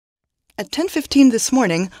At 10:15 this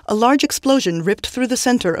morning, a large explosion ripped through the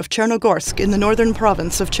center of Chernogorsk in the northern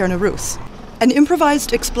province of Chernarus. An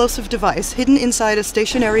improvised explosive device hidden inside a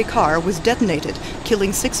stationary car was detonated,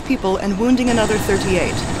 killing 6 people and wounding another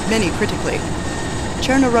 38, many critically.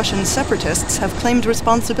 Cherno-Russian separatists have claimed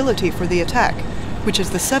responsibility for the attack, which is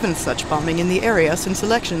the 7th such bombing in the area since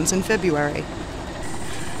elections in February.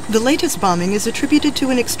 The latest bombing is attributed to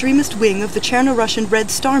an extremist wing of the Cherno-Russian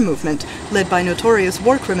Red Star movement, led by notorious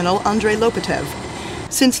war criminal Andrei Lopatev.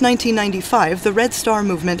 Since 1995, the Red Star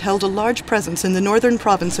movement held a large presence in the northern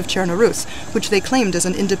province of Chernarus, which they claimed as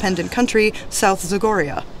an independent country, South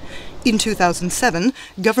Zagoria. In 2007,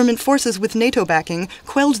 government forces with NATO backing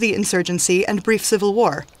quelled the insurgency and brief civil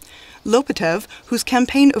war. Lopatev, whose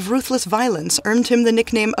campaign of ruthless violence earned him the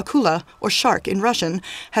nickname Akula, or Shark in Russian,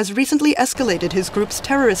 has recently escalated his group's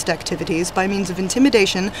terrorist activities by means of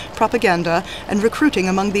intimidation, propaganda, and recruiting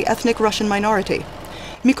among the ethnic Russian minority.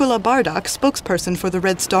 Mykola Bardak, spokesperson for the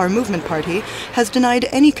Red Star Movement Party, has denied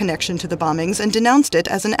any connection to the bombings and denounced it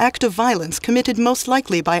as an act of violence committed most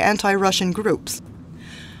likely by anti-Russian groups.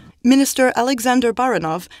 Minister Alexander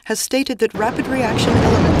Baranov has stated that rapid reaction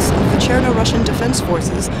elements of the Cherno-Russian Defense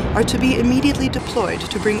Forces are to be immediately deployed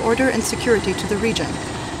to bring order and security to the region.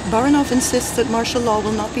 Baranov insists that martial law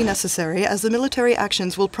will not be necessary, as the military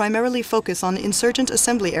actions will primarily focus on insurgent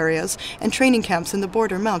assembly areas and training camps in the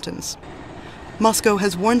border mountains. Moscow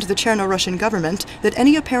has warned the Cherno-Russian government that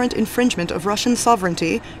any apparent infringement of Russian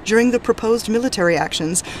sovereignty during the proposed military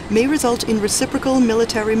actions may result in reciprocal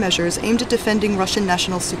military measures aimed at defending Russian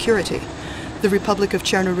national security. The Republic of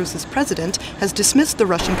Chernarus's president has dismissed the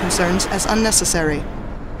Russian concerns as unnecessary.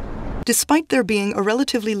 Despite there being a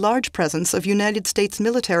relatively large presence of United States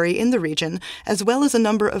military in the region, as well as a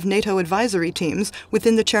number of NATO advisory teams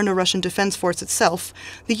within the Cherno-Russian Defense Force itself,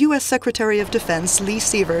 the U.S. Secretary of Defense Lee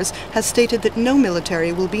Severs has stated that no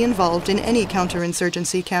military will be involved in any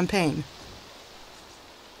counterinsurgency campaign.